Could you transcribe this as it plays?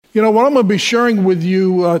You know, what I'm going to be sharing with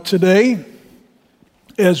you today,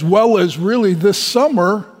 as well as really this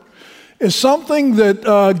summer, is something that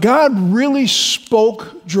God really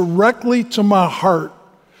spoke directly to my heart,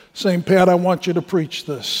 saying, Pat, I want you to preach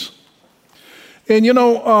this. And you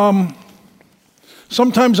know,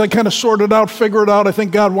 sometimes I kind of sort it out, figure it out. I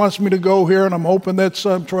think God wants me to go here, and I'm hoping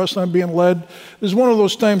I'm trusting I'm being led. This is one of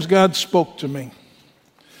those times God spoke to me.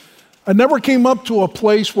 I never came up to a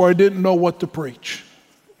place where I didn't know what to preach.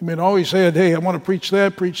 I mean, I always said, hey, I want to preach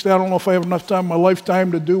that. I don't know if I have enough time in my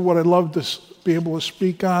lifetime to do what I'd love to be able to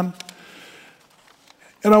speak on.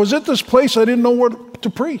 And I was at this place I didn't know what to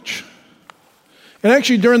preach. And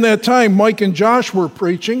actually during that time, Mike and Josh were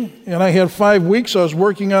preaching, and I had 5 weeks. I was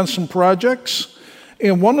working on some projects.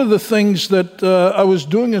 And one of the things that I was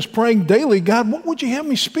doing is praying daily, God, what would you have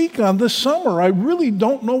me speak on this summer? I really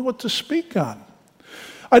don't know what to speak on.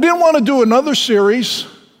 I didn't want to do another series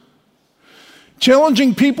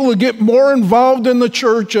challenging people to get more involved in the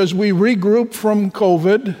church as we regroup from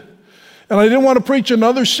COVID. And I didn't want to preach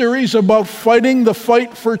another series about fighting the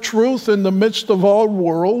fight for truth in the midst of our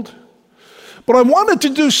world. But I wanted to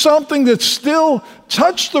do something that still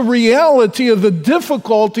touched the reality of the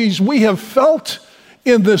difficulties we have felt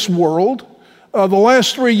in this world. The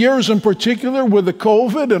last 3 years in particular with the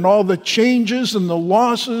COVID and all the changes and the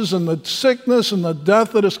losses and the sickness and the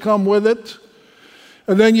death that has come with it.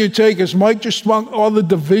 And then you take, as Mike just spoke, all the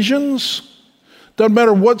divisions. Doesn't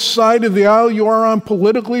matter what side of the aisle you are on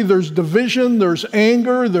politically, there's division, there's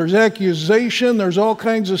anger, there's accusation, there's all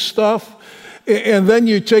kinds of stuff. And then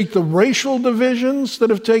you take the racial divisions that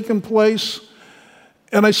have taken place.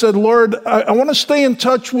 And I said, Lord, I want to stay in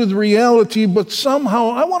touch with reality, but somehow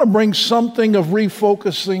I want to bring something of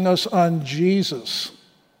refocusing us on Jesus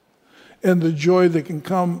and the joy that can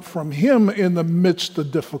come from Him in the midst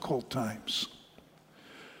of difficult times.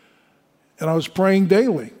 And I was praying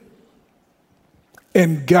daily.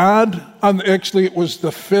 And God, actually it was the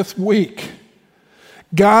 5th week,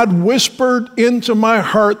 God whispered into my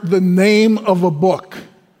heart the name of a book.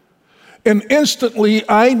 And instantly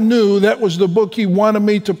I knew that was the book He wanted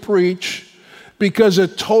me to preach because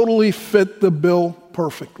it totally fit the bill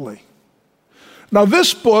perfectly. Now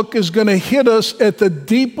this book is going to hit us at the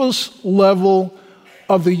deepest level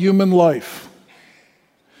of the human life.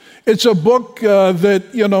 It's a book that,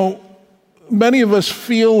 you know, many of us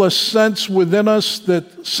feel a sense within us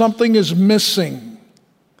that something is missing,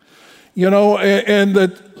 you know, and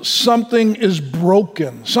that something is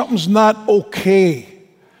broken, something's not okay.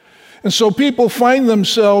 And so people find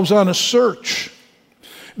themselves on a search.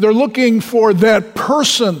 They're looking for that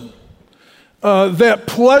person, that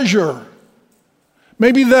pleasure,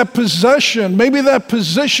 maybe that possession, maybe that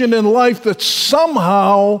position in life that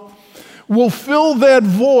somehow will fill that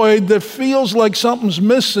void that feels like something's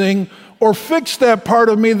missing, or fix that part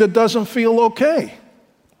of me that doesn't feel okay.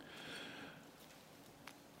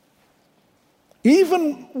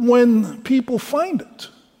 Even when people find it,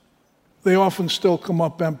 they often still come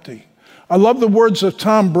up empty. I love the words of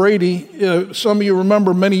Tom Brady. Some of you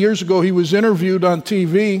remember many years ago he was interviewed on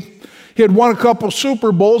TV. He had won a couple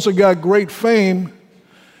Super Bowls and got great fame.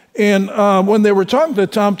 And when they were talking to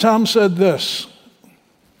Tom, Tom said this.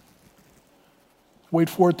 Wait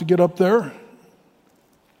for it to get up there.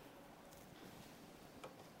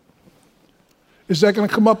 Is that going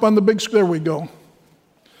to come up on the big screen? There we go.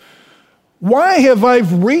 Why have I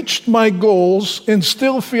reached my goals and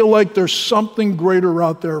still feel like there's something greater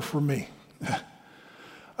out there for me?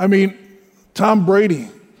 I mean, Tom Brady,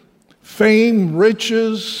 fame,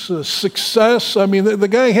 riches, success. I mean, the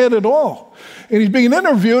guy had it all. And he's being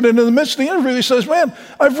interviewed, and in the midst of the interview, he says, man,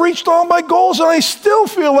 I've reached all my goals, and I still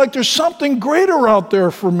feel like there's something greater out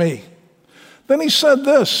there for me. Then he said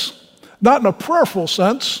this, not in a prayerful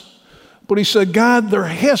sense, but he said, God, there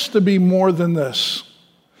has to be more than this.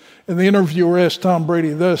 And the interviewer asked Tom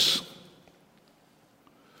Brady this,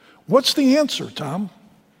 what's the answer, Tom?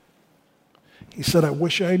 He said, I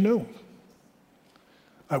wish I knew.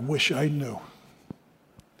 I wish I knew.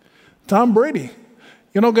 Tom Brady.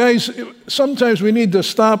 You know, guys, sometimes we need to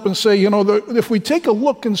stop and say, you know, if we take a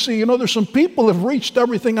look and see, you know, there's some people that have reached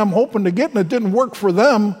everything I'm hoping to get and it didn't work for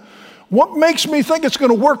them. What makes me think it's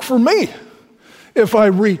going to work for me if I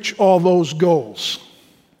reach all those goals?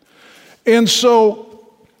 And so,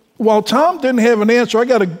 while Tom didn't have an answer, I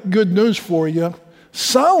got a good news for you.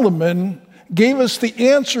 Solomon gave us the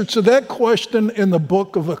answer to that question in the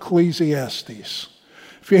book of Ecclesiastes.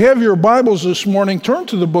 If you have your Bibles this morning, turn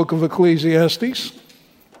to the book of Ecclesiastes.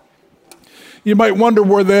 You might wonder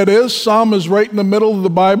where that is. Psalm is right in the middle of the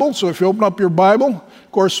Bible, so if you open up your Bible,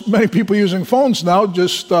 of course, many people using phones now,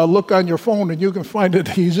 just look on your phone and you can find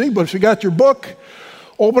it easy. But if you got your book,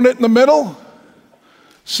 Open it in the middle.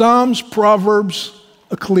 Psalms, Proverbs,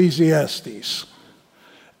 Ecclesiastes.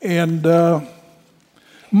 And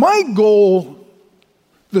my goal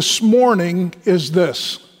this morning is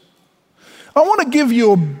this. I want to give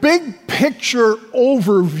you a big picture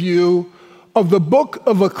overview of the book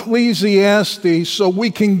of Ecclesiastes so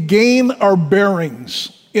we can gain our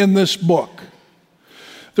bearings in this book.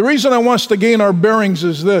 The reason I want us to gain our bearings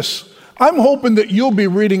is this. I'm hoping that you'll be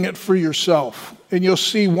reading it for yourself, and you'll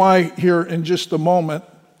see why here in just a moment.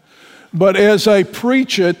 But as I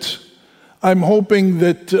preach it, I'm hoping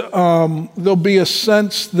that there'll be a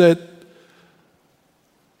sense that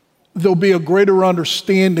there'll be a greater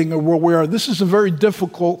understanding of where we are. This is a very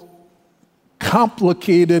difficult,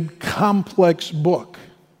 complicated, complex book.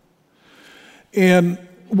 And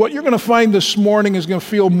what you're going to find this morning is going to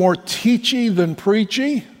feel more teachy than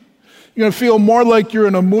preachy. You're going to feel more like you're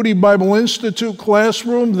in a Moody Bible Institute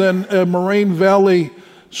classroom than a Moraine Valley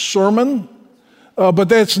sermon. But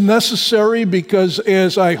that's necessary because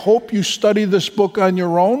as I hope you study this book on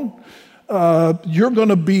your own, you're going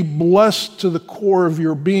to be blessed to the core of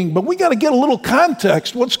your being. But we got to get a little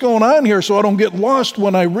context. What's going on here so I don't get lost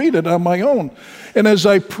when I read it on my own. And as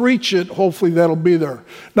I preach it, hopefully that'll be there.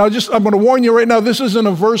 Now, I'm going to warn you right now, this isn't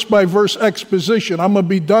a verse-by-verse exposition. I'm going to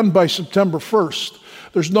be done by September 1st.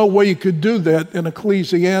 There's no way you could do that in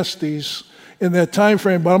Ecclesiastes in that time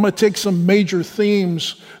frame. But I'm going to take some major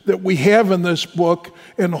themes that we have in this book,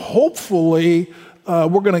 and hopefully we're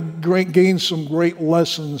going to gain some great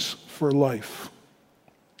lessons for life.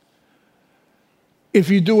 If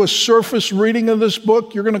you do a surface reading of this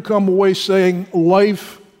book, you're going to come away saying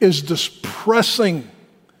life is depressing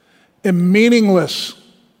and meaningless.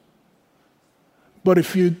 But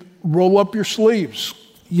if you roll up your sleeves,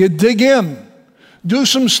 you dig in, do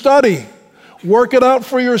some study, work it out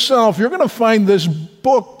for yourself, you're going to find this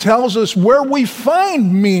book tells us where we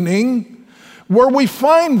find meaning, where we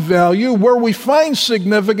find value, where we find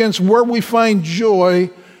significance, where we find joy,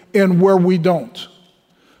 and where we don't.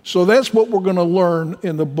 So that's what we're going to learn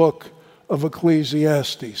in the book of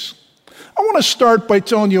Ecclesiastes. I want to start by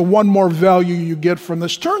telling you one more value you get from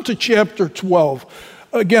this. Turn to chapter 12.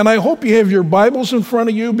 Again, I hope you have your Bibles in front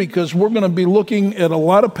of you because we're going to be looking at a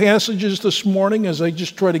lot of passages this morning as I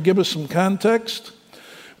just try to give us some context.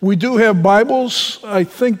 We do have Bibles, I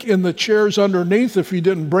think, in the chairs underneath if you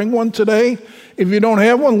didn't bring one today. If you don't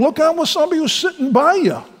have one, look out with somebody who's sitting by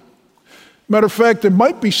you. Matter of fact, there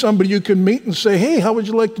might be somebody you can meet and say, hey, how would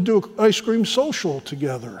you like to do an ice cream social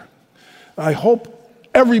together? I hope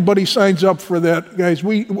everybody signs up for that. Guys,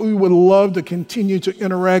 we would love to continue to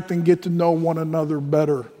interact and get to know one another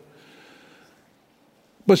better.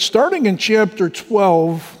 But starting in chapter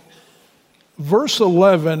 12, verse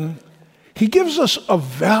 11, he gives us a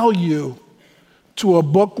value to a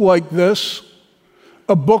book like this,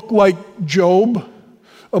 a book like Job,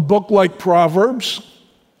 a book like Proverbs.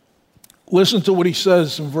 Listen to what he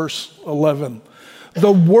says in verse 11.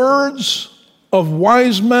 The words of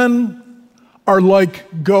wise men are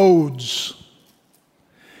like goads,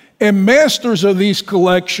 and masters of these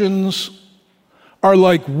collections are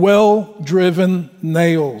like well-driven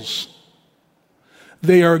nails.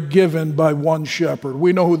 They are given by one shepherd.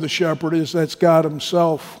 We know who the shepherd is. That's God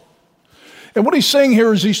himself. And what he's saying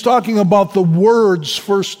here is he's talking about the words,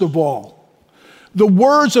 first of all. The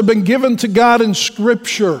words have been given to God in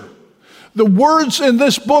Scripture. The words in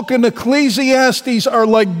this book in Ecclesiastes are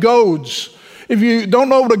like goads. If you don't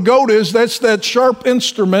know what a goad is, that's that sharp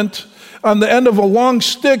instrument on the end of a long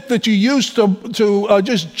stick that you use to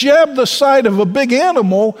just jab the side of a big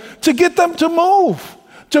animal to get them to move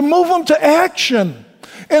them to action.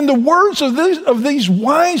 And the words of these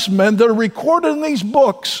wise men that are recorded in these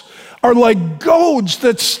books are like goads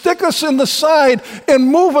that stick us in the side and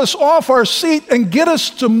move us off our seat and get us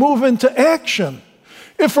to move into action.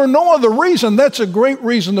 If for no other reason, that's a great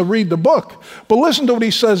reason to read the book. But listen to what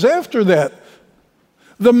he says after that.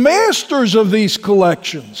 The masters of these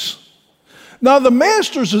collections. Now, the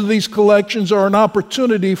masters of these collections are an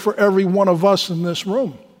opportunity for every one of us in this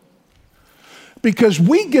room. Because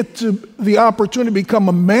we get to the opportunity to become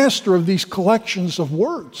a master of these collections of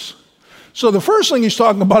words. So the first thing he's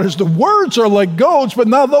talking about is the words are like goads, but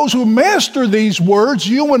now those who master these words,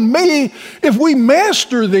 you and me, if we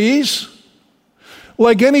master these,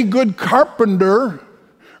 like any good carpenter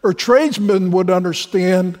or tradesman would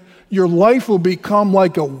understand, your life will become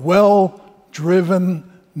like a well-driven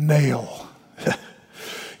nail.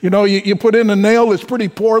 You know, you put in a nail that's pretty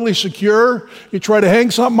poorly secure, you try to hang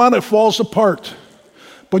something on it, it falls apart.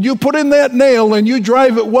 But you put in that nail and you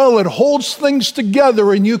drive it well, it holds things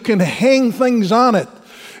together and you can hang things on it.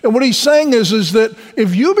 And what he's saying is that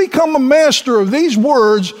if you become a master of these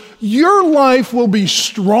words, your life will be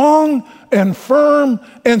strong and firm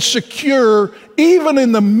and secure, even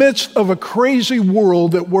in the midst of a crazy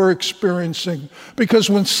world that we're experiencing. Because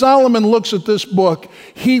when Solomon looks at this book,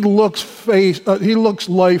 he looks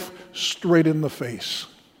life straight in the face.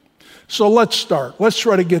 So let's start. Let's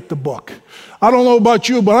try to get the book. I don't know about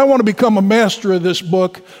you, but I want to become a master of this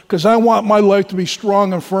book because I want my life to be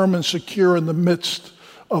strong and firm and secure in the midst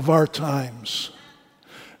of our times.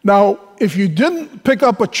 Now, if you didn't pick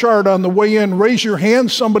up a chart on the way in, raise your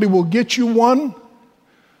hand. Somebody will get you one.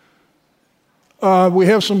 We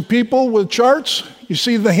have some people with charts. You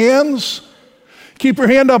see the hands? Keep your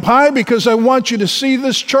hand up high because I want you to see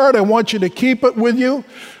this chart. I want you to keep it with you.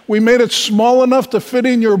 We made it small enough to fit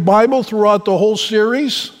in your Bible throughout the whole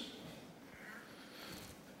series.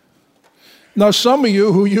 Now, some of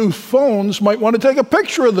you who use phones might want to take a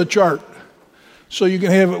picture of the chart so you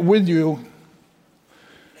can have it with you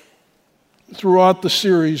throughout the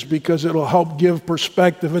series because it'll help give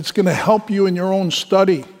perspective. It's going to help you in your own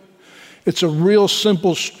study. It's a real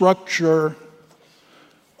simple structure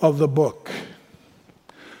of the book.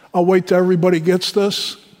 I'll wait till everybody gets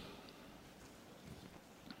this.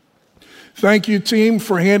 Thank you, team,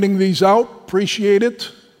 for handing these out. Appreciate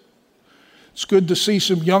it. It's good to see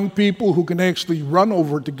some young people who can actually run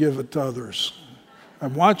over to give it to others.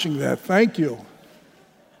 I'm watching that. Thank you.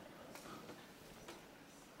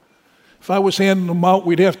 If I was handing them out,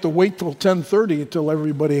 we'd have to wait till 10:30 until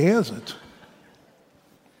everybody has it.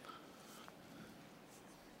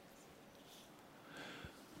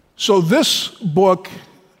 So this book,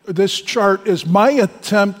 this chart, is my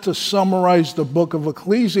attempt to summarize the book of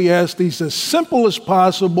Ecclesiastes as simple as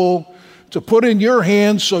possible to put in your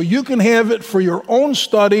hands so you can have it for your own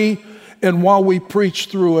study and while we preach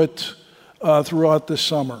through it throughout this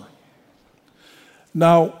summer.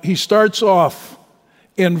 Now, he starts off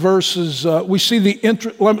in verses, we see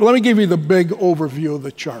let me give you the big overview of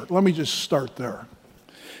the chart. Let me just start there.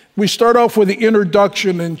 We start off with the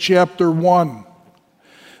introduction in chapter 1.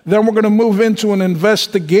 Then we're going to move into an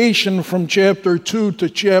investigation from chapter 2 to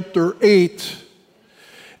chapter 8.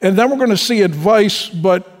 And then we're going to see advice,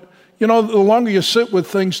 but you know, the longer you sit with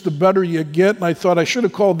things, the better you get. And I thought I should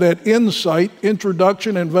have called that insight,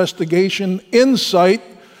 introduction, investigation, insight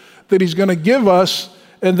that he's going to give us,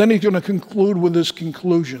 and then he's going to conclude with his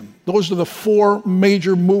conclusion. Those are the four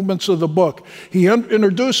major movements of the book. He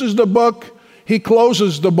introduces the book, he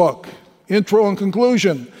closes the book, intro and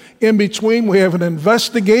conclusion. In between, we have an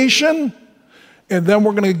investigation, and then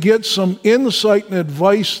we're going to get some insight and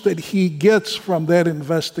advice that he gets from that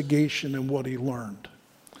investigation and what he learned.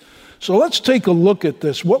 So let's take a look at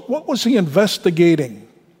this. What was he investigating?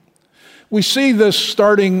 We see this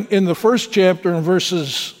starting in the first chapter in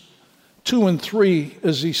verses 2 and 3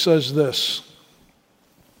 as he says this.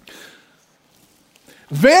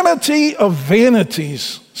 Vanity of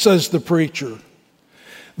vanities, says the preacher.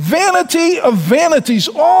 Vanity of vanities,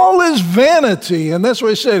 all is vanity. And that's what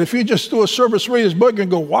he said. If you just do a service, read his book and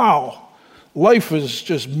go, wow, life is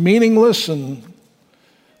just meaningless and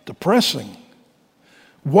depressing.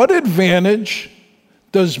 What advantage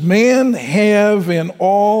does man have in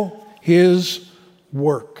all his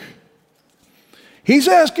work? He's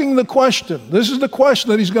asking the question. This is the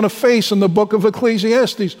question that he's going to face in the book of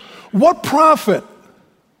Ecclesiastes. What profit?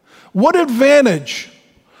 What advantage?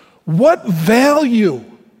 What value?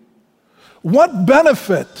 What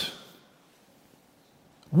benefit?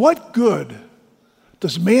 What good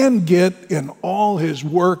does man get in all his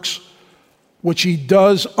works which he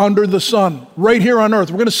does under the sun, right here on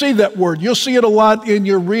earth? We're going to see that word. You'll see it a lot in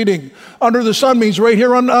your reading. Under the sun means right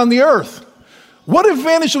here on the earth. What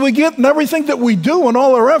advantage do we get in everything that we do and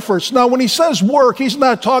all our efforts? Now, when he says work, he's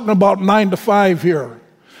not talking about 9 to 5 here.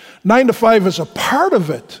 9 to 5 is a part of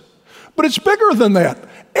it, but it's bigger than that.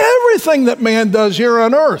 Everything that man does here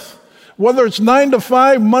on earth, whether it's 9 to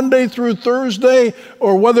 5, Monday through Thursday,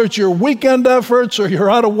 or whether it's your weekend efforts or your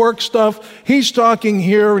out of work stuff, he's talking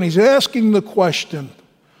here and he's asking the question,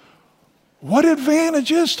 what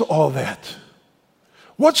advantage is to all that?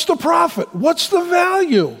 What's the profit? What's the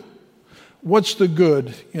value? What's the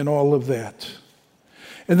good in all of that?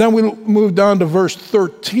 And then we move down to verse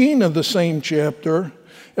 13 of the same chapter,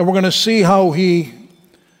 and we're going to see how he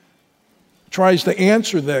tries to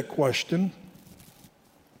answer that question.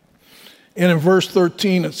 And in verse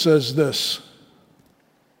 13 it says this,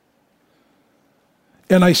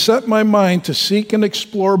 "And I set my mind to seek and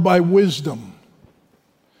explore by wisdom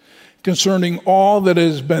concerning all that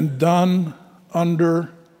has been done under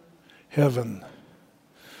heaven."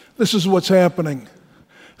 This is what's happening.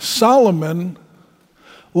 Solomon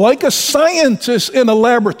like a scientist in a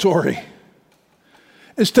laboratory,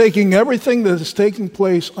 is taking everything that is taking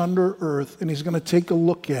place under earth and he's going to take a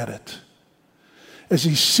look at it as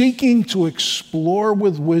he's seeking to explore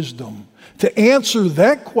with wisdom to answer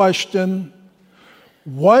that question,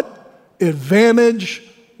 what advantage,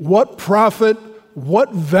 what profit,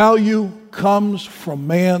 what value comes from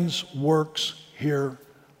man's works here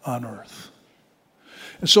on earth.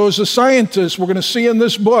 And so as a scientist, we're going to see in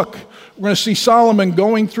this book, we're going to see Solomon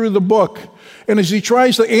going through the book. And as he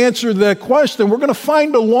tries to answer that question, we're going to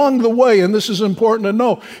find along the way, and this is important to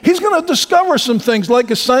know, he's going to discover some things.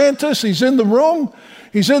 Like a scientist, he's in the room,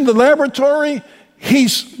 he's in the laboratory,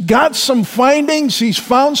 he's got some findings, he's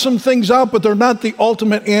found some things out, but they're not the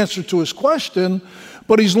ultimate answer to his question.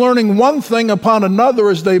 But he's learning one thing upon another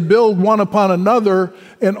as they build one upon another,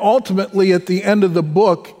 and ultimately at the end of the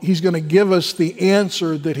book, he's going to give us the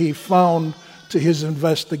answer that he found to his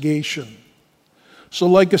investigation. So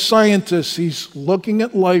like a scientist, he's looking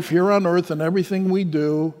at life here on earth and everything we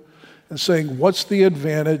do and saying, what's the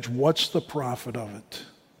advantage, what's the profit of it?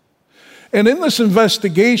 And in this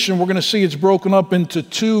investigation, we're going to see it's broken up into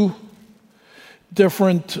two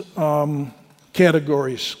different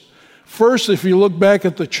categories. First, if you look back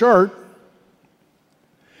at the chart,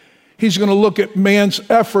 he's going to look at man's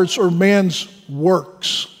efforts or man's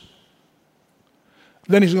works.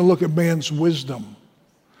 Then he's going to look at man's wisdom.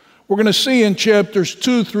 We're going to see in chapters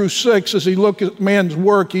 2 through 6, as he looks at man's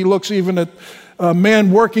work, he looks even at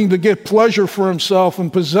man working to get pleasure for himself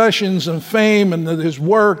and possessions and fame and his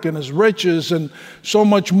work and his riches and so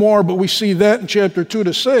much more. But we see that in chapter 2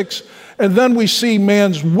 to 6. And then we see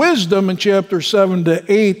man's wisdom in chapter 7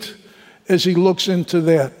 to 8 as he looks into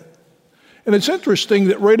that. And it's interesting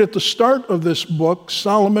that right at the start of this book,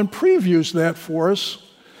 Solomon previews that for us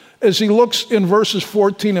as he looks in verses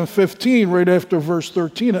 14 and 15, right after verse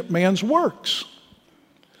 13, at man's works.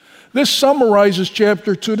 This summarizes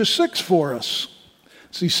chapter 2 to 6 for us.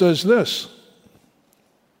 So he says this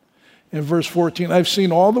in verse 14, I've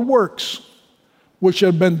seen all the works which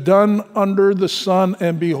have been done under the sun,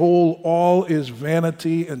 and behold, all is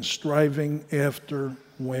vanity and striving after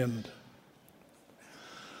wind.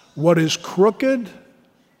 What is crooked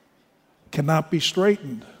cannot be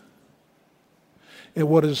straightened, and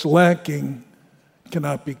what is lacking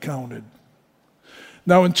cannot be counted.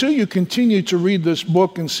 Now, until you continue to read this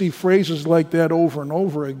book and see phrases like that over and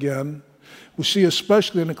over again, we see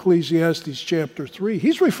especially in Ecclesiastes chapter 3,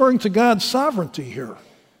 he's referring to God's sovereignty here.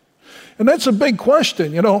 And that's a big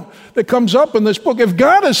question, that comes up in this book. If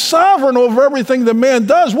God is sovereign over everything that man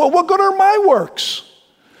does, well, what good are my works?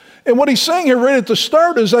 And what he's saying here right at the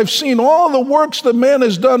start is, I've seen all the works that man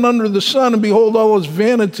has done under the sun, and behold, all is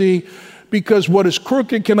vanity, because what is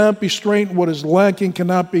crooked cannot be straightened, what is lacking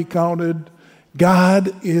cannot be counted.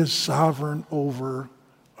 God is sovereign over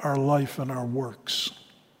our life and our works.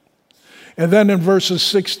 And then in verses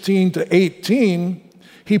 16 to 18,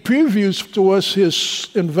 he previews to us his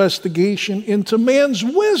investigation into man's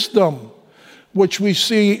wisdom, which we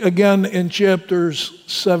see again in chapters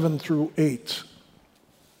 7 through 8.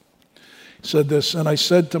 He said this, and I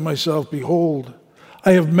said to myself, behold,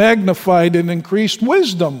 I have magnified and increased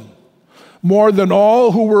wisdom more than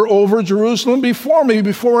all who were over Jerusalem before me,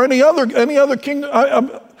 before any other king.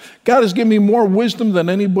 God has given me more wisdom than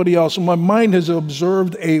anybody else, and my mind has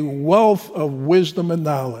observed a wealth of wisdom and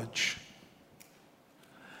knowledge.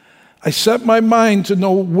 I set my mind to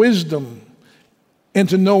know wisdom and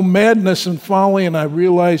to know madness and folly, and I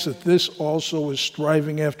realize that this also is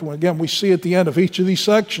striving after one. Again, we see at the end of each of these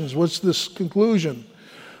sections, what's this conclusion?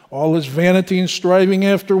 All is vanity and striving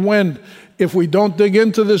after wind. If we don't dig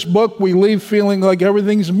into this book, we leave feeling like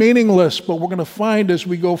everything's meaningless, but we're going to find as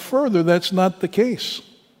we go further that's not the case.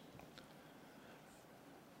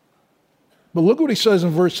 But look what he says in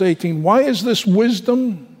verse 18. Why is this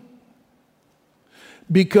wisdom?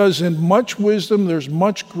 Because in much wisdom there's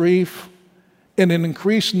much grief, and in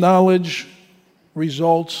increased knowledge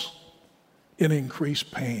results in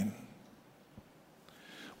increased pain.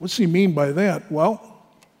 What's he mean by that? Well,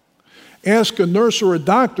 ask a nurse or a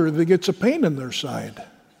doctor that gets a pain in their side.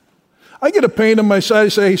 I get a pain in my side, I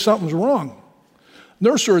say, hey, something's wrong.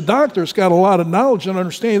 Nurse or a doctor's got a lot of knowledge and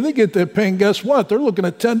understanding. They get that pain, guess what? They're looking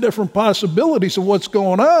at 10 different possibilities of what's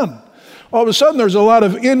going on. All of a sudden, there's a lot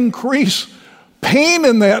of increased pain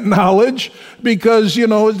in that knowledge because,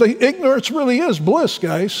 the ignorance really is bliss,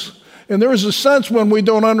 guys. And there is a sense when we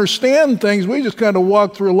don't understand things, we just kind of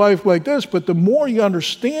walk through life like this. But the more you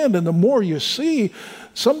understand and the more you see,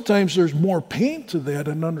 sometimes there's more pain to that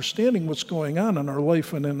and understanding what's going on in our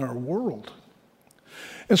life and in our world.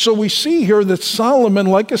 And so we see here that Solomon,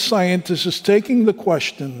 like a scientist, is taking the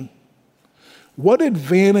question, What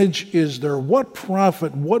advantage is there? What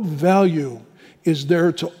profit, what value is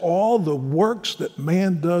there to all the works that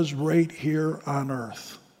man does right here on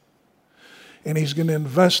earth? And he's going to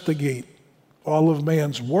investigate all of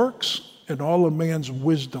man's works and all of man's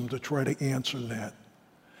wisdom to try to answer that.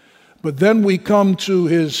 But then we come to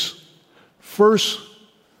his first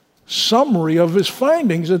summary of his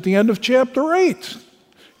findings at the end of chapter 8.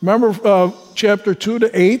 Remember chapter 2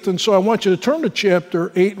 to 8, and so I want you to turn to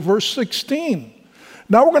chapter 8, verse 16.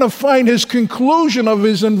 Now we're going to find his conclusion of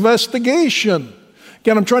his investigation.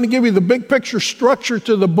 Again, I'm trying to give you the big picture structure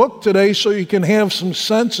to the book today so you can have some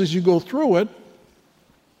sense as you go through it.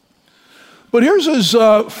 But here's his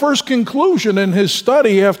first conclusion in his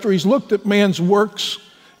study after he's looked at man's works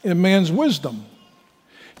and man's wisdom.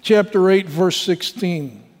 Chapter 8, verse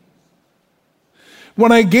 16.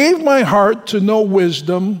 When I gave my heart to know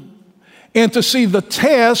wisdom and to see the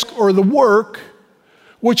task or the work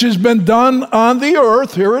which has been done on the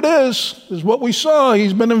earth, here it is. This is what we saw.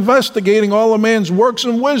 He's been investigating all of man's works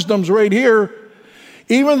and wisdoms right here,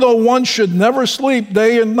 even though one should never sleep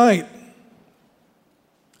day and night.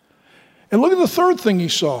 And look at the third thing he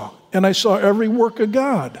saw. And I saw every work of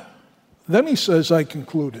God. Then he says, I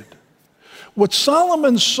concluded. What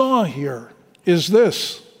Solomon saw here is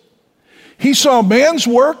this. He saw man's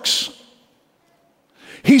works,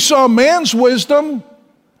 he saw man's wisdom,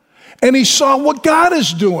 and he saw what God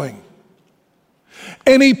is doing.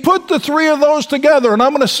 And he put the three of those together. And I'm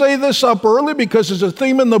going to say this up early because there's a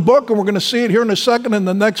theme in the book, and we're going to see it here in a second in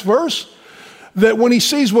the next verse, that when he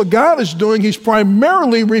sees what God is doing, he's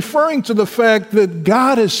primarily referring to the fact that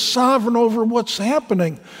God is sovereign over what's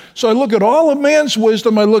happening. So I look at all of man's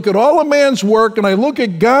wisdom, I look at all of man's work, and I look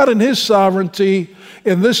at God and his sovereignty,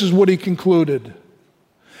 and this is what he concluded.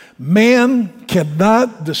 Man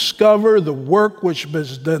cannot discover the work which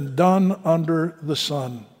has been done under the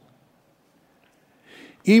sun.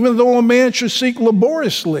 Even though a man should seek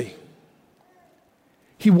laboriously,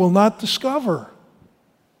 he will not discover.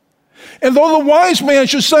 And though the wise man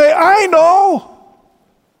should say, I know,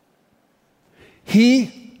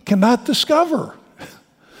 he cannot discover.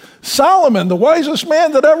 Solomon, the wisest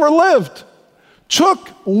man that ever lived, took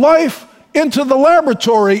life into the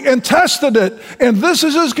laboratory and tested it. And this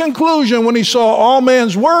is his conclusion when he saw all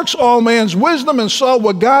man's works, all man's wisdom, and saw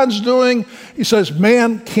what God's doing. He says,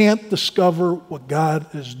 man can't discover what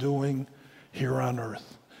God is doing here on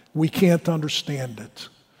earth. We can't understand it.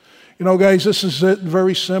 You know, guys, this is it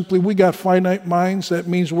very simply. We got finite minds. That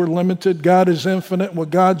means we're limited. God is infinite. What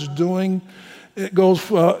God's doing, it goes,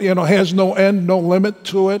 has no end, no limit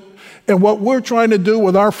to it. And what we're trying to do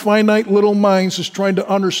with our finite little minds is trying to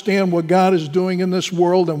understand what God is doing in this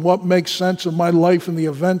world and what makes sense of my life and the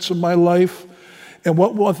events of my life. And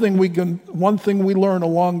one thing we learn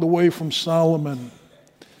along the way from Solomon,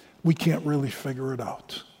 we can't really figure it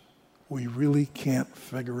out. We really can't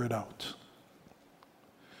figure it out.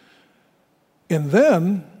 And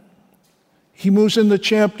then he moves into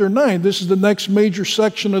chapter 9. This is the next major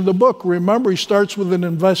section of the book. Remember, he starts with an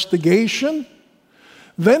investigation.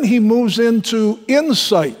 Then he moves into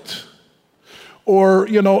insight or,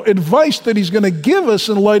 advice that he's going to give us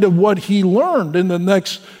in light of what he learned in the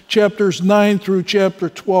next chapters 9 through chapter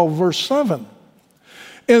 12, verse 7.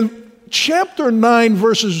 And chapter 9,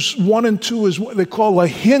 verses 1 and 2 is what they call a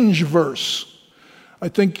hinge verse. I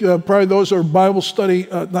think probably those are Bible study,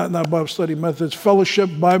 not Bible study methods, fellowship,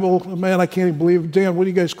 Bible. Man, I can't even believe. Dan, what do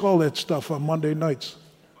you guys call that stuff on Monday nights?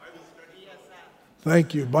 Bible study.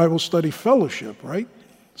 Thank you. Bible study fellowship, right?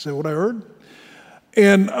 Is that what I heard?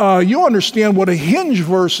 And you understand what a hinge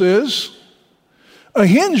verse is. A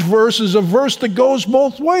hinge verse is a verse that goes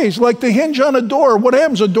both ways, like the hinge on a door. What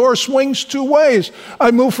happens? A door swings two ways. I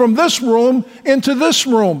move from this room into this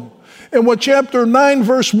room. And what chapter 9,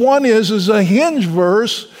 verse 1 is a hinge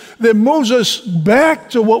verse that moves us back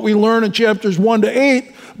to what we learn in chapters 1 to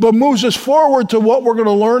 8, but moves us forward to what we're going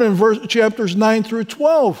to learn in chapters 9 through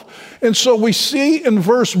 12. And so we see in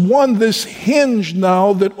verse 1 this hinge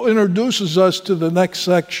now that introduces us to the next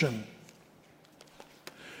section.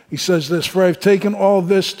 He says this, for I've taken all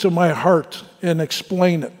this to my heart and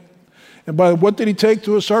explain it. And by what did he take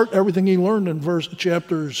to his heart? Everything he learned in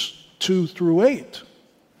chapters 2 through 8.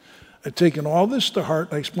 I've taken all this to heart,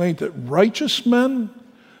 and I explained that righteous men,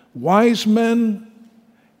 wise men,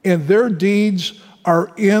 and their deeds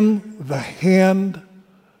are in the hand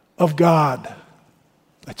of God.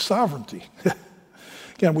 That's sovereignty.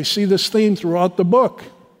 Again, we see this theme throughout the book.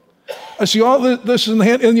 I see all this in the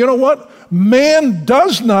hand, and you know what? Man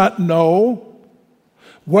does not know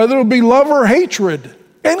whether it'll be love or hatred.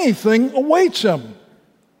 Anything awaits him.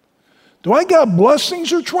 Do I got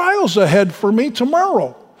blessings or trials ahead for me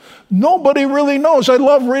tomorrow? Nobody really knows. I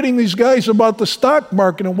love reading these guys about the stock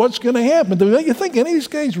market and what's going to happen. Do you think any of these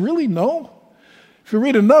guys really know? If you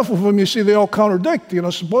read enough of them, you see they all contradict.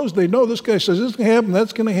 Suppose they know. This guy says this is going to happen,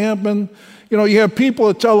 that's going to happen. You have people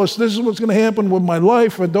that tell us this is what's going to happen with my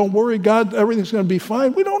life, and don't worry, God, everything's going to be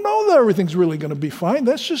fine. We don't know that everything's really going to be fine.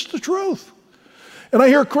 That's just the truth. And I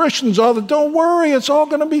hear Christians all the don't worry, it's all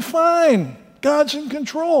going to be fine. God's in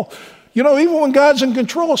control. Even when God's in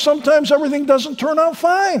control, sometimes everything doesn't turn out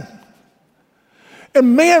fine.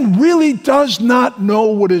 And man really does not know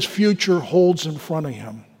what his future holds in front of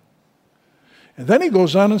him. And then he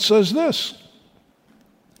goes on and says this,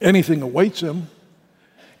 anything awaits him.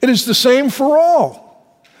 It is the same for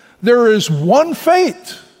all. There is one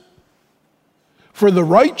fate for the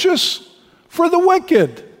righteous, for the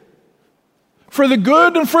wicked, for the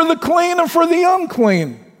good and for the clean and for the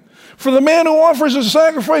unclean, for the man who offers a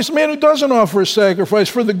sacrifice, the man who doesn't offer a sacrifice,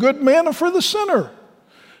 for the good man and for the sinner,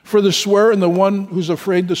 for the swearer and the one who's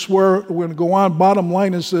afraid to swear. We're going to go on. Bottom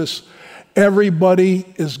line is this: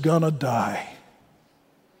 everybody is going to die.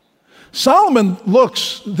 Solomon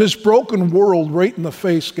looks this broken world right in the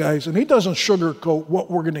face, guys, and he doesn't sugarcoat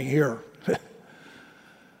what we're going to hear.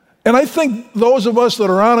 And I think those of us that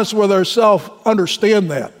are honest with ourselves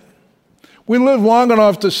understand that. We live long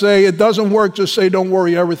enough to say it doesn't work, just say don't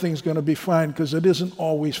worry, everything's going to be fine, because it isn't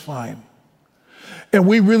always fine. And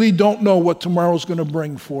we really don't know what tomorrow's going to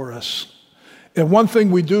bring for us. And one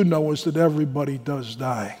thing we do know is that everybody does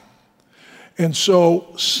die. And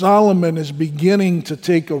so Solomon is beginning to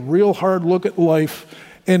take a real hard look at life,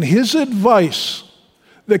 and his advice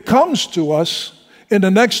that comes to us in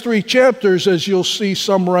the next 3 chapters, as you'll see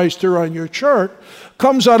summarized here on your chart,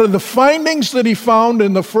 comes out of the findings that he found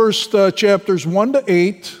in the first chapters 1 to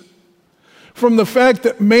 8, from the fact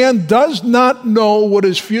that man does not know what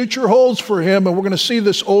his future holds for him. And we're going to see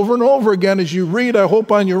this over and over again as you read, I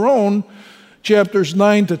hope on your own, chapters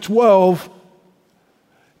 9 to 12,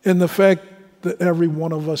 in the fact that every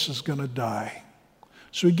one of us is going to die.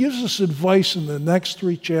 So he gives us advice in the next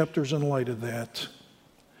 3 chapters in light of that.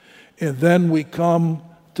 And then we come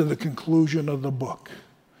to the conclusion of the book.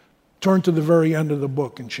 Turn to the very end of the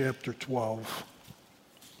book in chapter 12.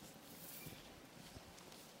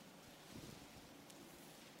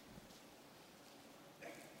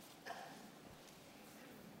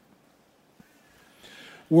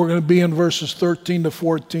 We're going to be in verses 13 to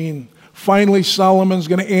 14. Finally, Solomon's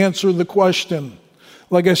going to answer the question.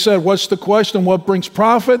 Like I said, what's the question? What brings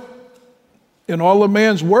profit in all of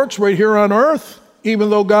man's works right here on earth, even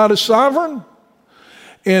though God is sovereign?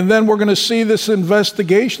 And then we're going to see this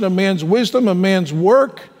investigation of man's wisdom and man's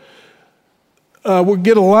work. We'll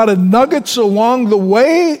get a lot of nuggets along the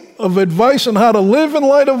way of advice on how to live in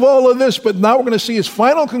light of all of this, but now we're going to see his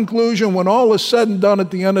final conclusion when all is said and done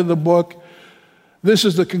at the end of the book. This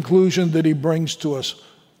is the conclusion that he brings to us.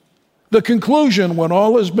 The conclusion, when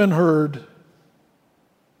all has been heard,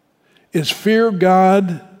 is fear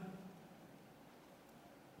God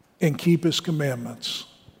and keep his commandments.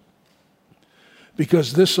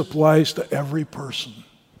 Because this applies to every person.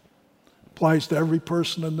 Applies to every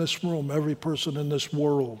person in this room, every person in this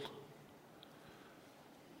world.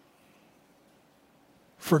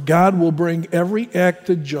 For God will bring every act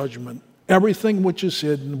to judgment, everything which is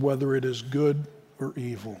hidden, whether it is good or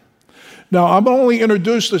evil. Now, I'm only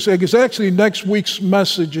introduced this because actually next week's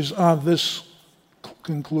message is on this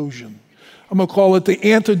conclusion. I'm going to call it the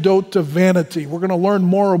antidote to vanity. We're going to learn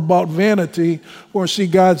more about vanity. We're going to see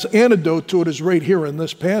God's antidote to it is right here in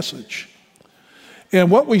this passage. And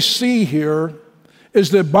what we see here is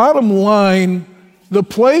that bottom line, the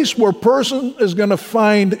place where a person is going to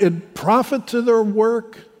find a profit to their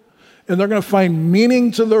work, and they're going to find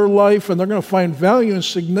meaning to their life, and they're going to find value and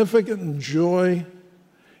significance and joy,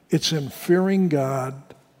 it's in fearing God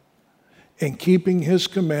and keeping his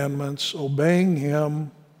commandments, obeying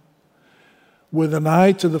him, with an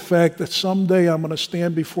eye to the fact that someday I'm going to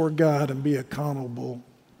stand before God and be accountable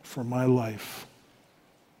for my life.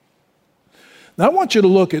 Now I want you to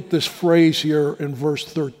look at this phrase here in verse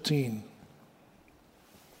 13.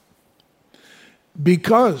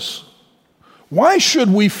 Because. Why should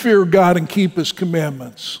we fear God and keep his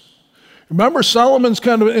commandments? Remember, Solomon's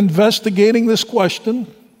kind of investigating this question,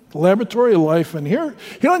 the laboratory of life, and here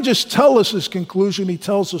he doesn't just tell us his conclusion, he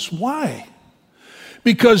tells us why.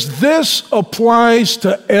 Because this applies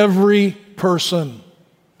to every person.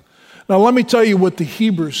 Now let me tell you what the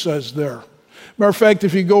Hebrew says there. Matter of fact,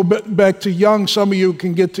 if you go back to Young, some of you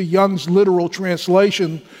can get to Young's literal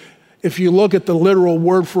translation. If you look at the literal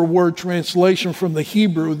word-for-word translation from the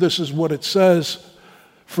Hebrew, this is what it says: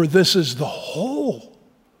 for this is the whole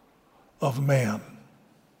of man.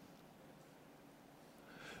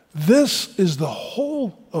 This is the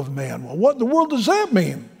whole of man. Well, what in the world does that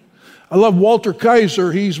mean? I love Walter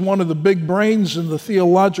Kaiser. He's one of the big brains in the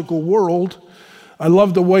theological world. I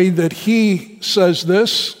love the way that he says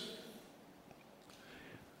this.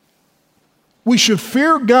 We should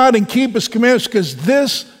fear God and keep his commandments because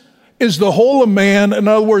this is the whole of man. In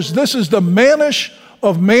other words, this is the manish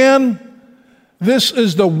of man. This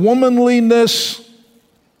is the womanliness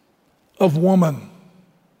of woman.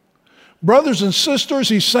 Brothers and sisters,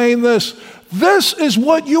 he's saying this. This is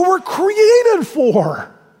what you were created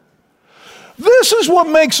for. This is what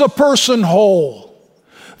makes a person whole.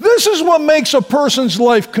 This is what makes a person's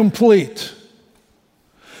life complete.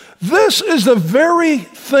 This is the very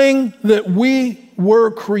thing that we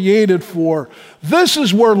were created for. This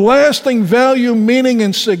is where lasting value, meaning,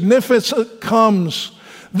 and significance comes.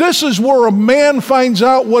 This is where a man finds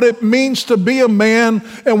out what it means to be a man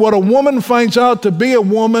and what a woman finds out to be a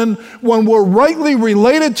woman when we're rightly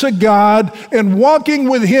related to God and walking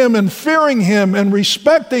with him and fearing him and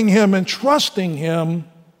respecting him and trusting him,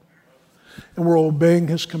 and we're obeying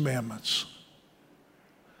his commandments.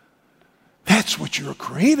 That's what you're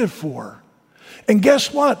created for. And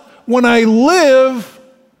guess what? When I live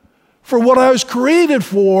for what I was created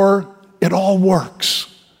for, it all works.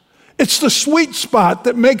 It's the sweet spot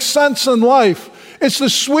that makes sense in life. It's the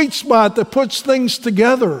sweet spot that puts things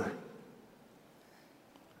together.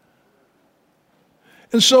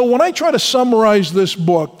 And so when I try to summarize this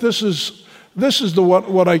book, this is the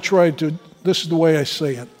way I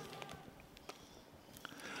say it.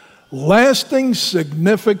 Lasting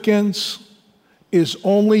significance is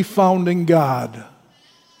only found in God,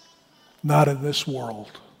 not in this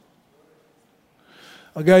world.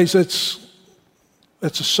 Guys, it's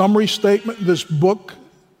a summary statement. This book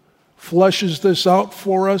fleshes this out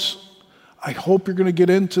for us. I hope you're going to get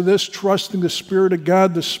into this, trusting the Spirit of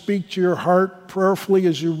God to speak to your heart prayerfully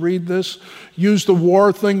as you read this. Use the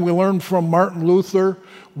war thing we learned from Martin Luther.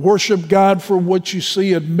 Worship God for what you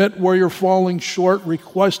see. Admit where you're falling short.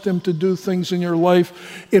 Request him to do things in your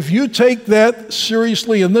life. If you take that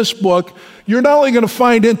seriously in this book, you're not only going to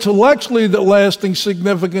find intellectually that lasting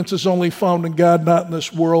significance is only found in God, not in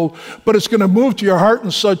this world, but it's going to move to your heart in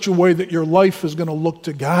such a way that your life is going to look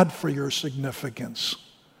to God for your significance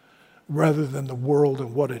rather than the world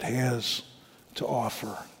and what it has to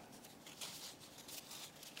offer.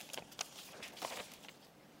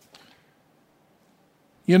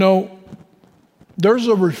 You know, there's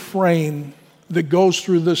a refrain that goes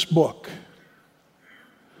through this book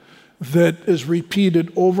that is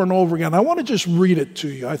repeated over and over again. I want to just read it to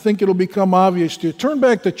you. I think it'll become obvious to you. Turn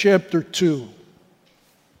back to chapter 2.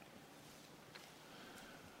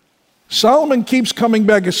 Solomon keeps coming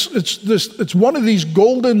back. It's one of these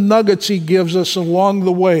golden nuggets he gives us along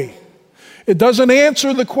the way. It doesn't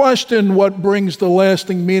answer the question, what brings the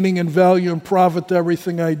lasting meaning and value and profit to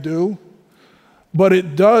everything I do? But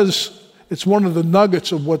it does, it's one of the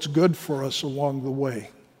nuggets of what's good for us along the way.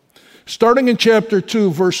 Starting in chapter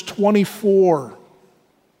 2, verse 24.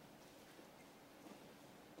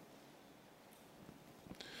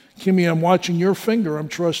 Kimmy, I'm watching your finger. I'm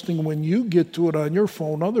trusting when you get to it on your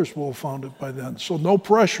phone, others will have found it by then. So no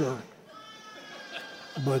pressure.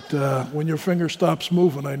 But when your finger stops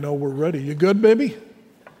moving, I know we're ready. You good, baby?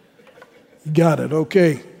 You got it.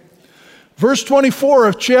 Okay. Verse 24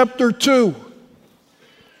 of chapter 2.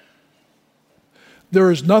 There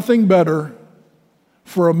is nothing better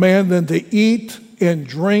for a man than to eat and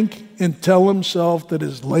drink and tell himself that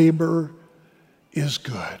his labor is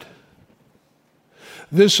good.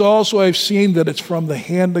 This also I've seen that it's from the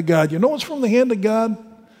hand of God. You know what's from the hand of God?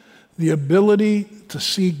 The ability to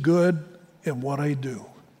see good in what I do.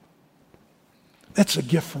 That's a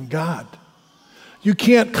gift from God. You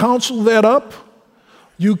can't counsel that up.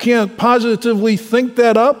 You can't positively think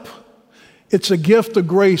that up. It's a gift of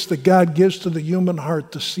grace that God gives to the human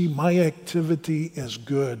heart to see my activity as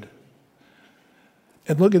good.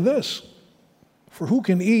 And look at this. For who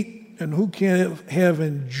can eat and who can have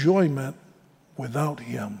enjoyment without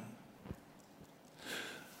him?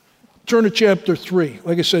 Turn to chapter 3.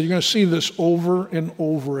 Like I said, you're going to see this over and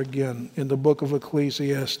over again in the book of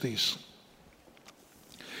Ecclesiastes.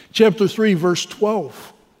 Chapter 3, verse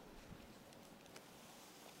 12.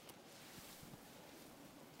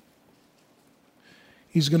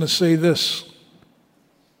 He's going to say this.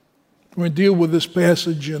 We're going to deal with this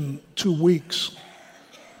passage in 2 weeks.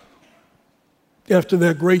 After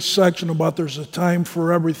that great section about there's a time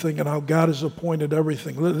for everything and how God has appointed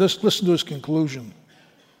everything. Listen to his conclusion.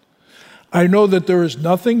 I know that there is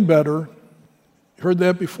nothing better. You heard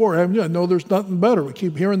that before, haven't you? I know there's nothing better. We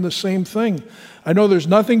keep hearing the same thing. I know there's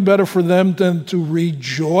nothing better for them than to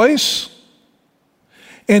rejoice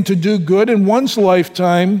and to do good in one's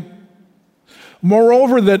lifetime.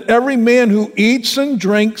 Moreover, that every man who eats and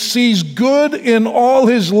drinks sees good in all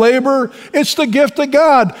his labor. It's the gift of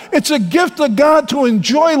God. It's a gift of God to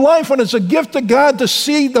enjoy life, and it's a gift of God to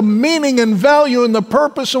see the meaning and value and the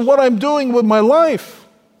purpose of what I'm doing with my life.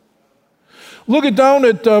 Look it down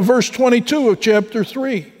at verse 22 of chapter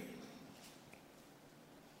 3.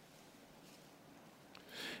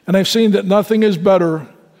 And I've seen that nothing is better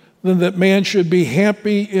than that man should be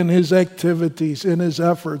happy in his activities, in his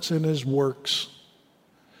efforts, in his works.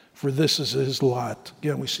 For this is his lot.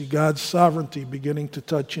 Again, we see God's sovereignty beginning to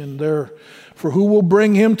touch in there. For who will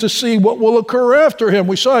bring him to see what will occur after him?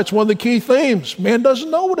 We saw it's one of the key themes. Man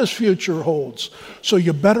doesn't know what his future holds. So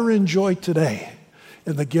you better enjoy today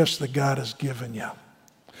and the gifts that God has given you.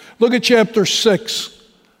 Look at chapter 6,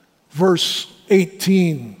 verse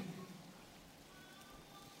 18.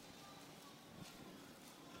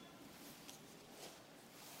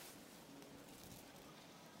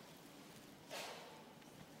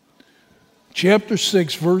 Chapter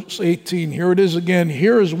 6, verse 18. Here it is again.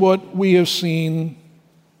 Here is what we have seen.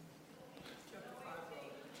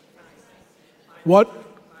 What?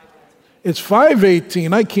 It's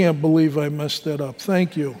 5:18. I can't believe I messed that up.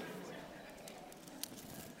 Thank you.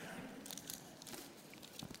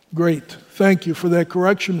 Great. Thank you for that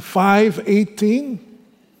correction. 5:18.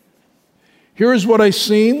 Here is what I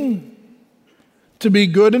seen to be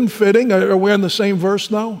good and fitting. Are we on the same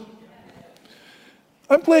verse now?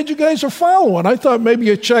 I'm glad you guys are following. I thought maybe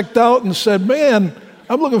you checked out and said, man,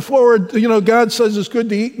 I'm looking forward, God says it's good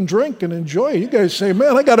to eat and drink and enjoy. You guys say,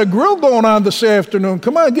 man, I got a grill going on this afternoon.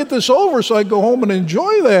 Come on, get this over so I go home and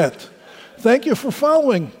enjoy that. Thank you for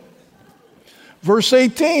following. Verse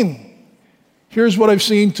 18. Here's what I've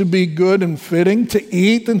seen to be good and fitting, to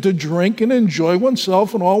eat and to drink and enjoy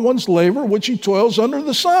oneself and all one's labor, which he toils under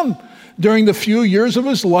the sun, during the few years of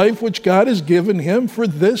his life which God has given him, for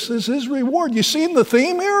this is his reward. You seen the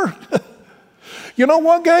theme here? You know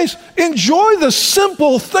what, guys? Enjoy the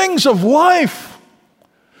simple things of life.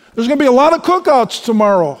 There's going to be a lot of cookouts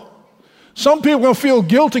tomorrow. Some people are going to feel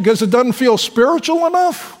guilty because it doesn't feel spiritual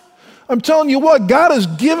enough. I'm telling you what, God has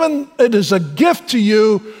given it as a gift to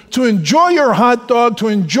you to enjoy your hot dog, to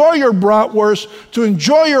enjoy your bratwurst, to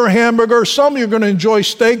enjoy your hamburger. Some of you are going to enjoy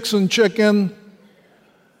steaks and chicken.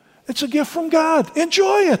 It's a gift from God.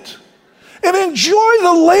 Enjoy it. And enjoy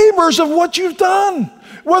the labors of what you've done.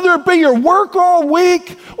 Whether it be your work all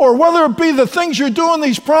week or whether it be the things you're doing,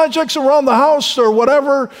 these projects around the house or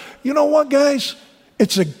whatever. You know what, guys?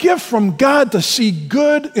 It's a gift from God to see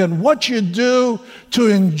good in what you do, to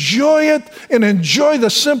enjoy it and enjoy the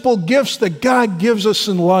simple gifts that God gives us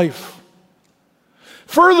in life.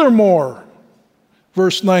 Furthermore,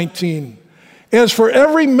 verse 19, as for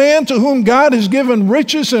every man to whom God has given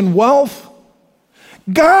riches and wealth,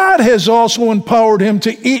 God has also empowered him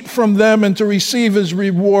to eat from them and to receive his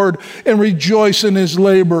reward and rejoice in his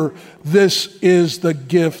labor. This is the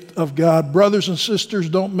gift of God. Brothers and sisters,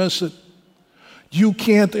 don't miss it. You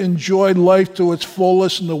can't enjoy life to its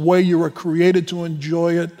fullest in the way you were created to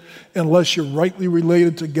enjoy it unless you're rightly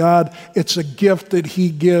related to God. It's a gift that he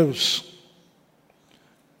gives.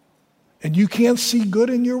 And you can't see good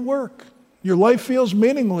in your work. Your life feels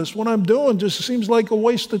meaningless. What I'm doing just seems like a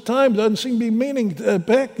waste of time. Doesn't seem to be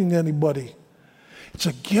impacting anybody. It's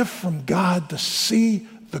a gift from God to see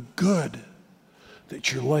the good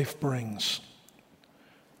that your life brings.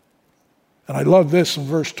 And I love this in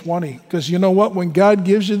verse 20, because you know what? When God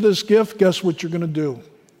gives you this gift, guess what you're going to do?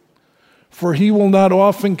 For he will not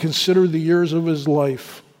often consider the years of his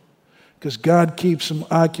life, because God keeps him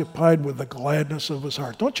occupied with the gladness of his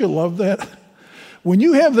heart. Don't you love that? When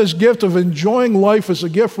you have this gift of enjoying life as a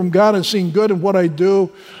gift from God and seeing good in what I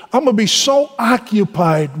do, I'm going to be so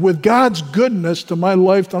occupied with God's goodness to my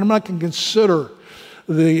life that I'm not going to consider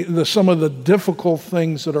some of the difficult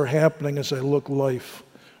things that are happening as I look life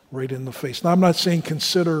right in the face. Now, I'm not saying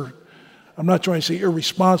consider, I'm not trying to say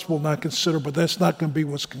irresponsible, not consider, but that's not going to be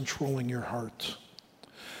what's controlling your heart.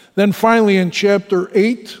 Then finally in chapter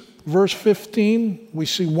 8, verse 15, we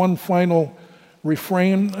see one final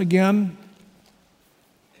refrain again.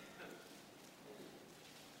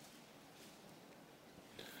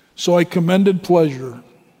 So I commended pleasure,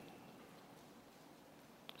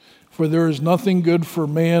 for there is nothing good for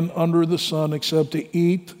man under the sun except to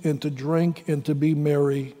eat and to drink and to be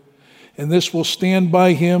merry. And this will stand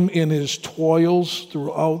by him in his toils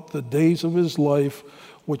throughout the days of his life,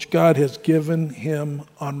 which God has given him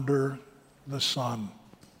under the sun.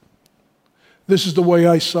 This is the way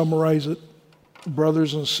I summarize it,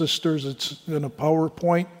 brothers and sisters. It's in a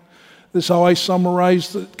PowerPoint. This is how I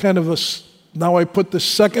summarize it, kind of a. Now I put the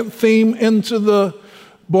second theme into the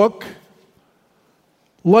book,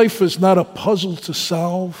 life is not a puzzle to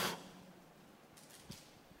solve.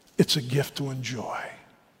 It's a gift to enjoy.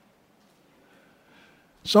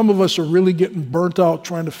 Some of us are really getting burnt out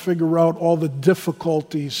trying to figure out all the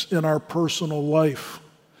difficulties in our personal life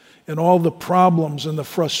and all the problems and the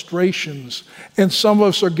frustrations. And some of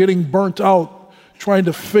us are getting burnt out trying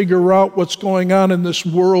to figure out what's going on in this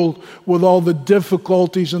world with all the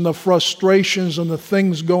difficulties and the frustrations and the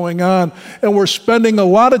things going on. And we're spending a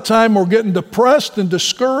lot of time, we're getting depressed and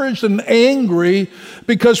discouraged and angry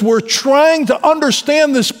because we're trying to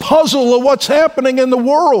understand this puzzle of what's happening in the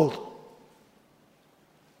world.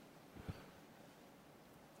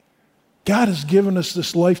 God has given us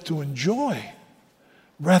this life to enjoy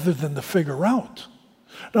rather than to figure out.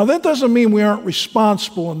 Now, that doesn't mean we aren't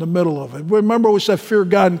responsible in the middle of it. Remember, we said fear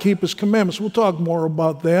God and keep His commandments. We'll talk more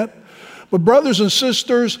about that. But brothers and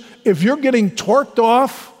sisters, if you're getting torqued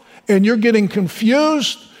off and you're getting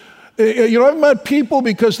confused, I've met people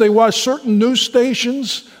because they watch certain news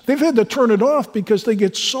stations, they've had to turn it off because they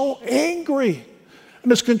get so angry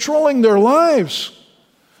and it's controlling their lives.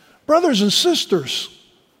 Brothers and sisters,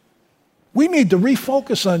 we need to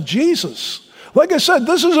refocus on Jesus. Like I said,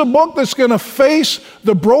 this is a book that's going to face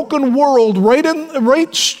the broken world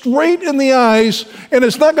right straight in the eyes, and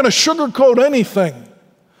it's not going to sugarcoat anything.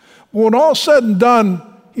 But when all's said and done,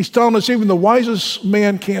 he's telling us even the wisest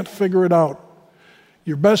man can't figure it out.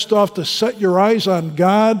 You're best off to set your eyes on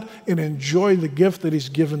God and enjoy the gift that He's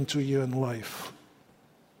given to you in life.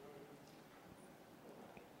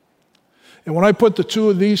 And when I put the two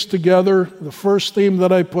of these together, the first theme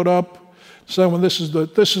that I put up, so this is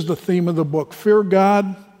the theme of the book. Fear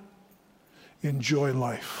God, enjoy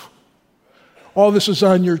life. All this is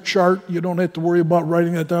on your chart. You don't have to worry about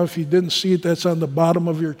writing that down. If you didn't see it, that's on the bottom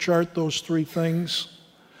of your chart, those three things.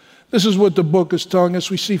 This is what the book is telling us.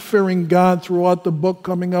 We see fearing God throughout the book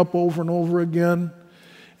coming up over and over again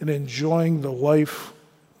and enjoying the life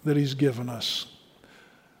that He's given us.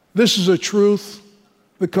 This is a truth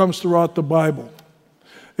that comes throughout the Bible.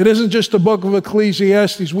 It isn't just the book of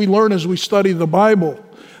Ecclesiastes. We learn as we study the Bible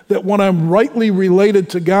that when I'm rightly related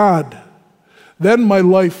to God, then my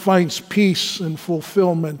life finds peace and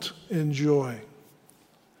fulfillment and joy.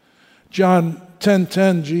 John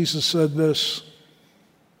 10:10, Jesus said this,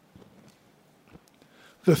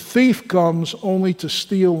 "The thief comes only to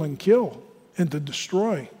steal and kill and to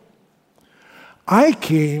destroy. I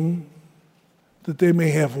came that they may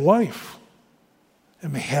have life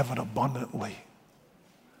and may have it abundantly."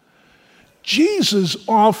 Jesus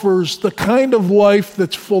offers the kind of life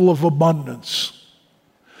that's full of abundance.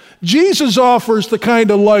 Jesus offers the kind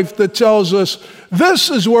of life that tells us, this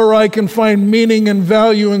is where I can find meaning and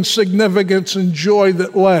value and significance and joy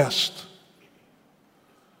that last.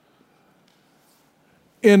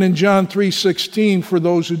 And in John 3:16, for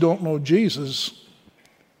those who don't know Jesus,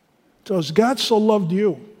 it tells God so loved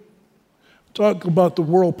you. Talk about the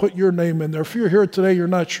world, put your name in there. If you're here today, you're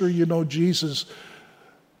not sure you know Jesus,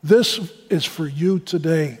 this is for you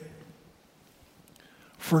today.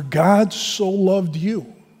 For God so loved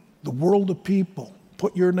you, the world of people,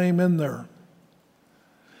 put your name in there,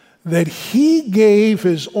 that He gave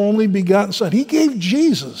His only begotten Son. He gave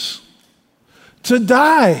Jesus to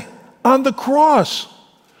die on the cross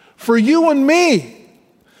for you and me,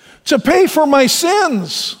 to pay for my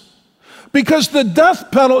sins, because the death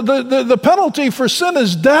penalty, the penalty for sin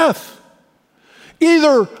is death.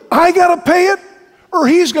 Either I got to pay it or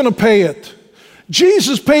He's going to pay it.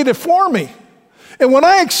 Jesus paid it for me. And when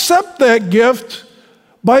I accept that gift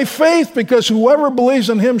by faith, because whoever believes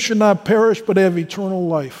in Him should not perish but have eternal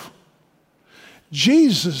life.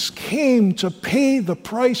 Jesus came to pay the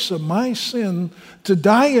price of my sin, to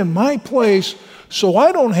die in my place, so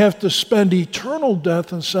I don't have to spend eternal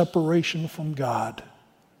death and separation from God.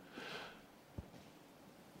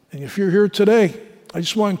 And if you're here today, I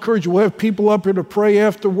just want to encourage you. We'll have people up here to pray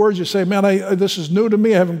afterwards. You say, man, this is new to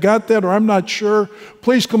me. I haven't got that, or I'm not sure.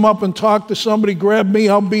 Please come up and talk to somebody. Grab me.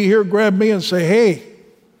 I'll be here. Grab me and say, hey,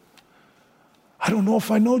 I don't know if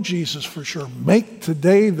I know Jesus for sure. Make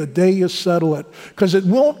today the day you settle it. Because it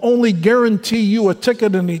won't only guarantee you a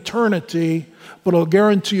ticket in eternity, but it'll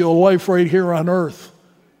guarantee you a life right here on earth.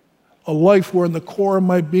 A life where in the core of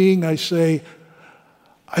my being I say,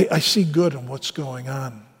 I see good in what's going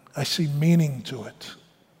on. I see meaning to it.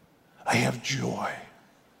 I have joy.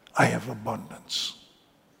 I have abundance.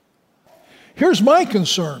 Here's my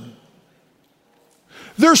concern.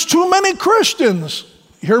 There's too many Christians.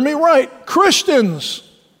 Hear me right.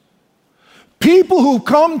 Christians. People who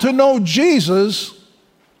come to know Jesus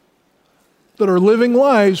that are living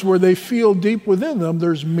lives where they feel deep within them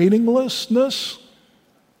there's meaninglessness.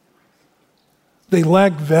 They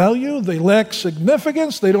lack value, they lack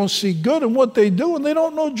significance, they don't see good in what they do, and they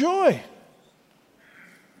don't know joy.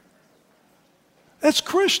 That's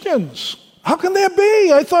Christians. How can that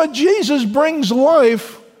be? I thought Jesus brings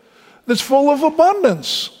life that's full of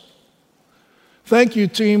abundance. Thank you,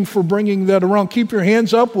 team, for bringing that around. Keep your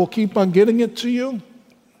hands up. We'll keep on getting it to you.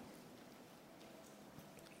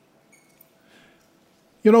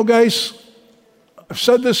 You know, guys, I've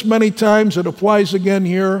said this many times. It applies again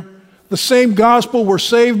here. The same gospel we're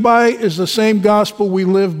saved by is the same gospel we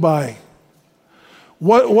live by.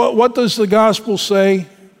 What does the gospel say?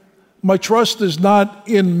 My trust is not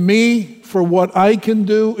in me for what I can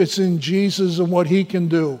do. It's in Jesus and what he can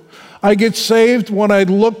do. I get saved when I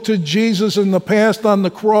look to Jesus in the past on the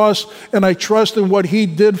cross, and I trust in what he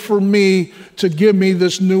did for me to give me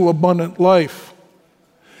this new abundant life.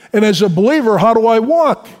 And as a believer, how do I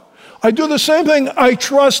walk? I do the same thing. I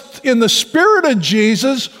trust in the Spirit of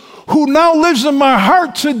Jesus, who now lives in my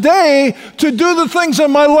heart today to do the things in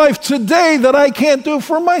my life today that I can't do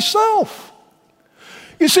for myself.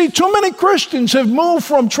 You see, too many Christians have moved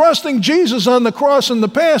from trusting Jesus on the cross in the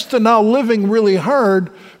past to now living really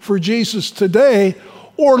hard for Jesus today,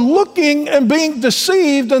 or looking and being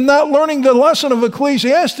deceived and not learning the lesson of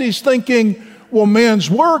Ecclesiastes, thinking, well, man's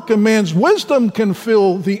work and man's wisdom can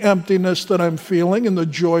fill the emptiness that I'm feeling and the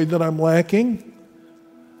joy that I'm lacking.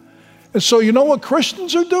 And so you know what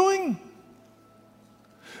Christians are doing?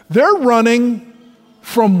 They're running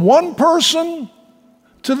from one person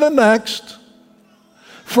to the next,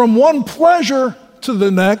 from one pleasure to the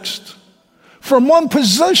next, from one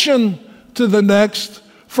position to the next,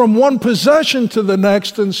 from one possession to the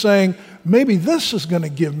next, and saying, maybe this is going to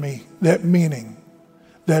give me that meaning,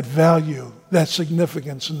 that value, that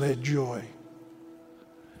significance, and that joy.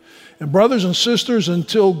 And brothers and sisters,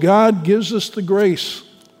 until God gives us the grace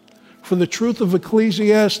for the truth of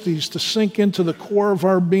Ecclesiastes to sink into the core of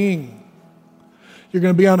our being, you're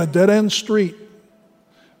going to be on a dead-end street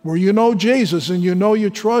where you know Jesus and you know you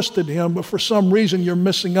trusted him, but for some reason you're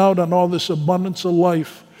missing out on all this abundance of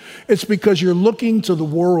life. It's because you're looking to the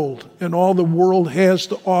world and all the world has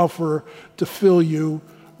to offer to fill you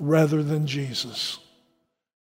rather than Jesus.